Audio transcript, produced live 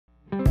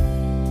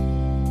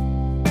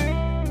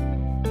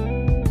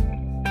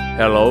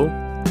Hello,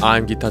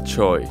 I'm Guitar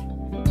Choi.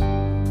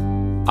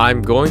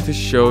 I'm going to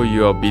show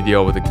you a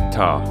video of the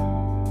guitar.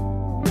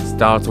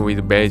 Start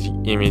with basic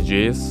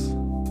images.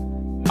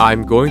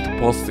 I'm going to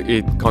post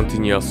it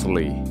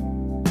continuously.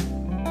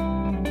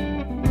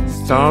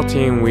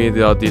 Starting with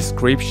a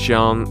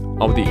description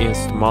of the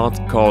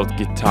instrument called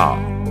guitar.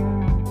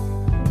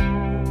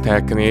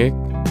 Technique,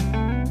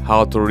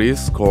 how to read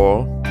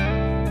score,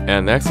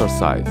 and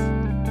exercise.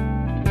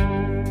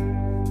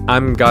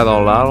 I've got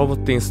a lot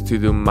of things to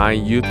do. My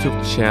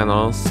YouTube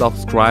channel,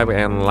 subscribe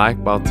and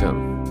like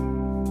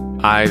button.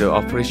 I'd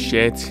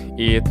appreciate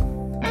it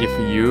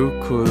if you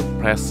could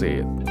press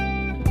it.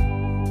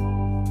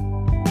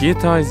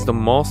 Guitar is the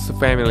most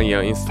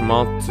familiar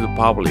instrument to the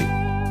public.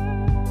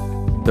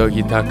 The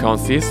guitar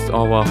consists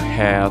of a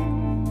head,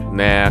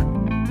 neck,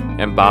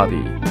 and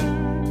body.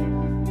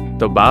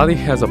 The body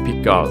has a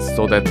pickguard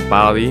so that the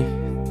body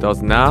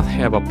does not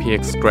have a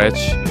pick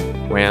scratch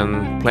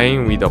when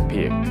playing with a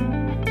pick.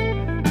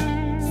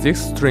 6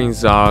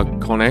 strings are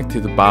connected to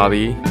the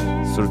body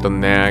through the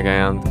neck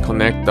and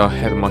connect the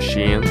head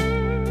machine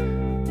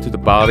to the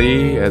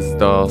body as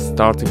the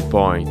starting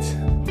point,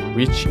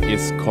 which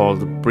is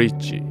called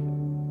bridge.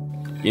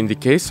 In the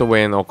case of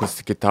an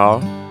acoustic guitar,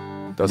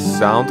 the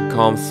sound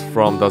comes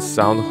from the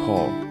sound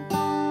hole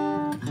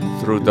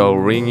through the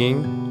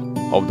ringing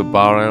of the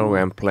barrel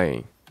when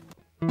playing.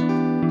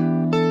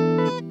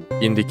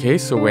 In the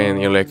case of an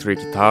electric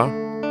guitar,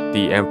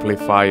 the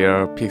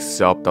amplifier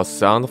picks up the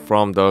sound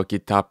from the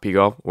guitar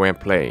pickup when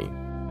playing.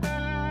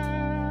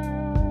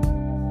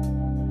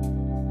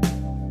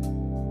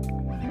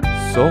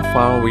 So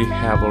far we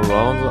have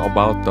learned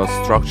about the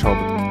structure of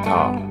the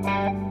guitar.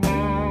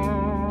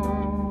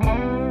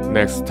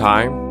 Next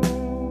time,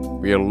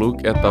 we'll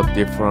look at the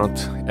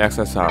different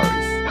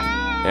accessories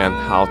and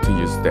how to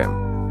use them.